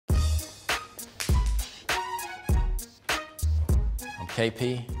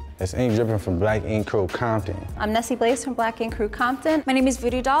KP. It's Ink Drippin from Black Ink Crew Compton. I'm Nessie from Black Ink Crew Compton. My name is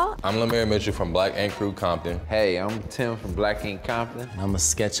Vudu Dahl. I'm Lemeir and Vudu from Black Ink Crew Compton. Hey, I'm Tim from Black Ink Compton. I'm gonna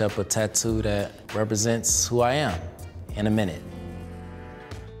sketch up a tattoo that represents who I am in a minute.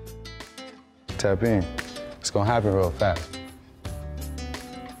 Tap in. It's gonna happen real fast.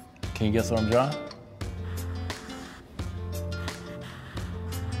 Can you guess what I'm drawing?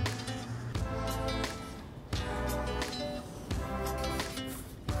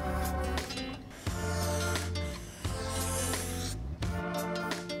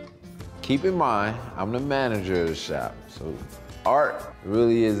 Keep in mind, I'm the manager of the shop, so art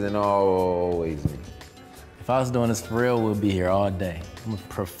really isn't always me. If I was doing this for real, we'd be here all day. I'm a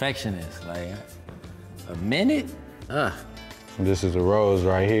perfectionist, like, a minute? This is a rose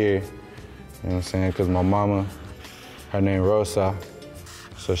right here, you know what I'm saying? Because my mama, her name Rosa,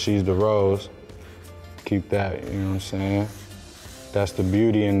 so she's the rose. Keep that, you know what I'm saying? That's the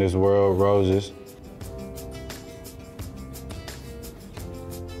beauty in this world, roses.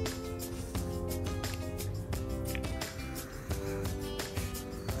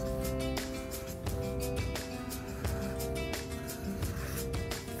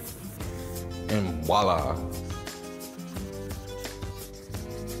 And voila.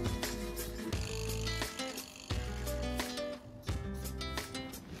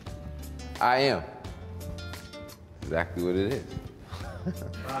 I am. Exactly what it is.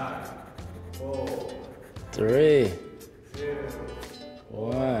 5, 4, 3, 2,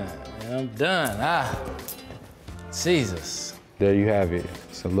 1, and I'm done. Jesus. There you have it.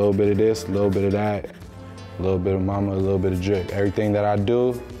 It's a little bit of this, a little bit of that, a little bit of mama, a little bit of drip. Everything that I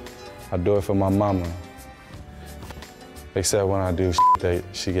do it for my mama. Except when I do shit that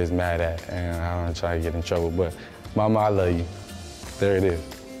she gets mad at and I don't try to get in trouble. But mama, I love you. There it is.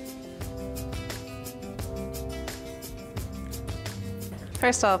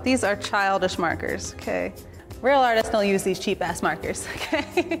 First off, these are childish markers, okay? Real artists don't use these cheap-ass markers,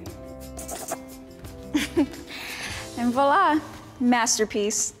 okay? And voila,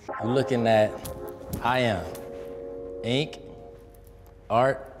 masterpiece. I'm looking at I am. Ink,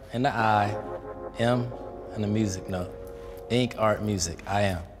 art, and the I, M, and the music note. Ink, art, music, I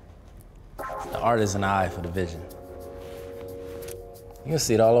am. The art is an eye for the vision. You can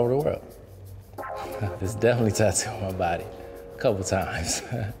see it all over the world. It's definitely tattooed on my body a couple times.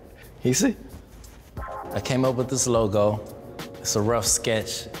 You see? I came up with this logo. It's a rough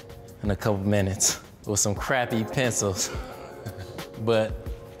sketch in a couple minutes with some crappy pencils. But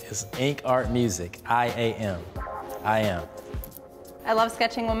it's ink, art, music, I-A-M, I am. I love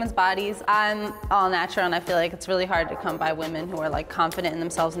sketching women's bodies. I'm all natural, and I feel like it's really hard to come by women who are like confident in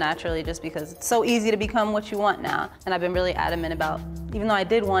themselves naturally, just because it's so easy to become what you want now. And I've been really adamant about, even though I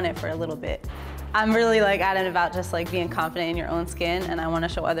did want it for a little bit, I'm really like adamant about just like being confident in your own skin, and I want to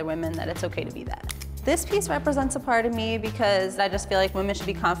show other women that it's okay to be that. This piece represents a part of me because I just feel like women should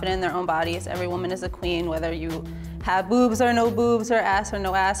be confident in their own bodies. Every woman is a queen, whether you have boobs or no boobs, or ass or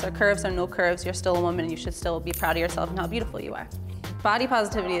no ass, or curves or no curves, you're still a woman and you should still be proud of yourself and how beautiful you are. Body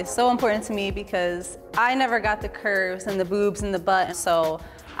positivity is so important to me because I never got the curves and the boobs and the butt, so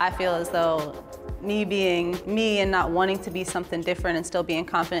I feel as though me being me and not wanting to be something different and still being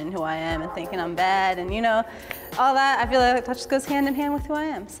confident in who I am and thinking I'm bad and you know, all that, I feel like that just goes hand in hand with who I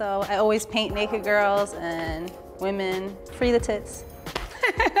am. So I always paint naked girls and women, free the tits.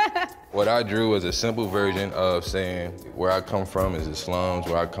 What I drew was a simple version of saying where I come from is the slums,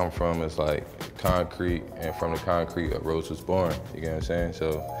 where I come from is like concrete, and from the concrete a rose was born, you get what I'm saying?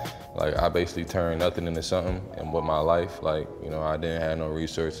 So like I basically turned nothing into something, and with my life, like, you know, I didn't have no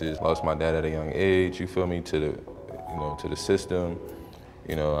resources, lost my dad at a young age, you feel me, to the, you know, to the system.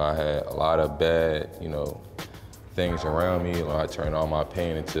 You know, I had a lot of bad, you know, things around me. I turned all my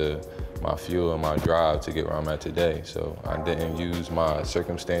pain into my fuel and my drive to get where I'm at today. So I didn't use my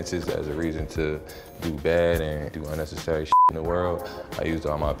circumstances as a reason to do bad and do unnecessary shit in the world. I used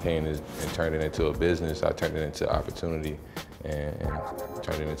all my pain and turned it into a business. I turned it into opportunity and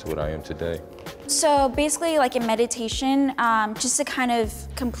turned it into what I am today. So basically, like in meditation, just to kind of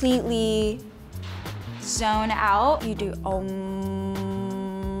completely zone out, you do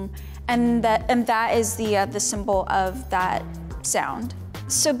Om, and that is the symbol of that sound.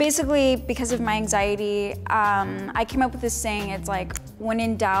 So basically, because of my anxiety, I came up with this saying. It's like, when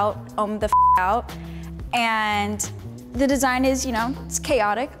in doubt, the f out. And the design is, you know, it's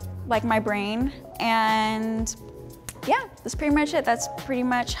chaotic, like my brain. And yeah, that's pretty much it. That's pretty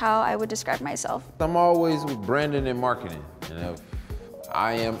much how I would describe myself. I'm always with branding and marketing. And if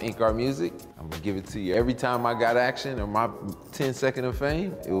I am Ink Art Music, I'm gonna give it to you. Every time I got action or my 10-second of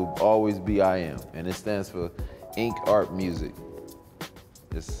fame, it will always be I am. And it stands for Ink Art Music.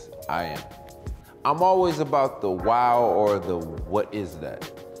 It's I am. I'm always about the wow or the what is that.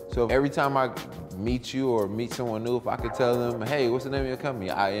 So every time I meet you or meet someone new, if I could tell them, hey, what's the name of your company?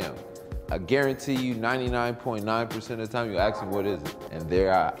 I am. I guarantee you 99.9% of the time you ask me what is it. And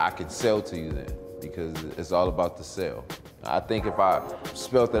there I can sell to you then, because it's all about the sell. I think if I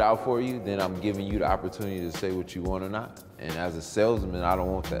spelled it out for you, then I'm giving you the opportunity to say what you want or not. And as a salesman, I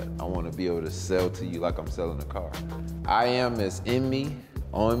don't want that. I want to be able to sell to you like I'm selling a car. I am is in me,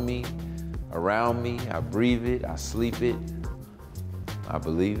 on me, around me. I breathe it, I sleep it, I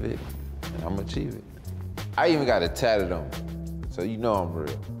believe it, and I'm gonna achieve it. I even got it tatted on me, so you know I'm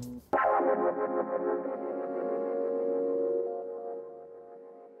real.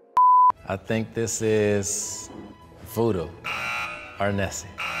 I think this is Vudu or Nessie.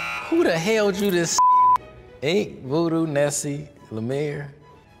 Who the hell drew this? Ink, Vudu, Nessie, Lemeir.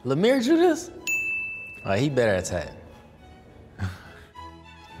 Lemeir drew this? Oh, he better at that.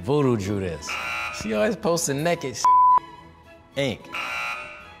 Vudu drew this. She always posting naked Ink.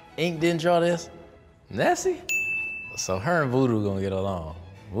 Ink didn't draw this? Nessie? So her and Vudu gonna get along.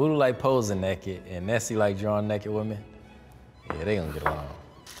 Vudu like posing naked and Nessie like drawing naked women. Yeah, they gonna get along.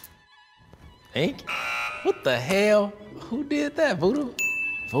 Ink? What the hell? Who did that, Vudu?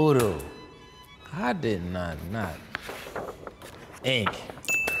 Vudu. I did not. Ink.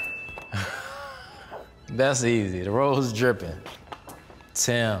 That's easy. The rose dripping.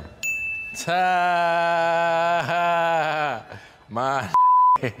 Tim. My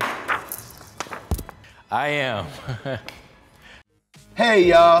I am. Hey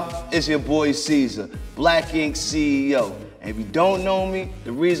y'all, it's your boy Caesar, Black Ink CEO. And if you don't know me,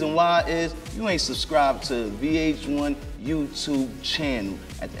 the reason why is you ain't subscribed to VH1 YouTube channel.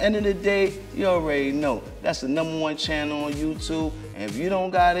 At the end of the day, you already know that's the #1 channel on YouTube. And if you don't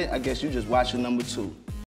got it, I guess you just watching #2.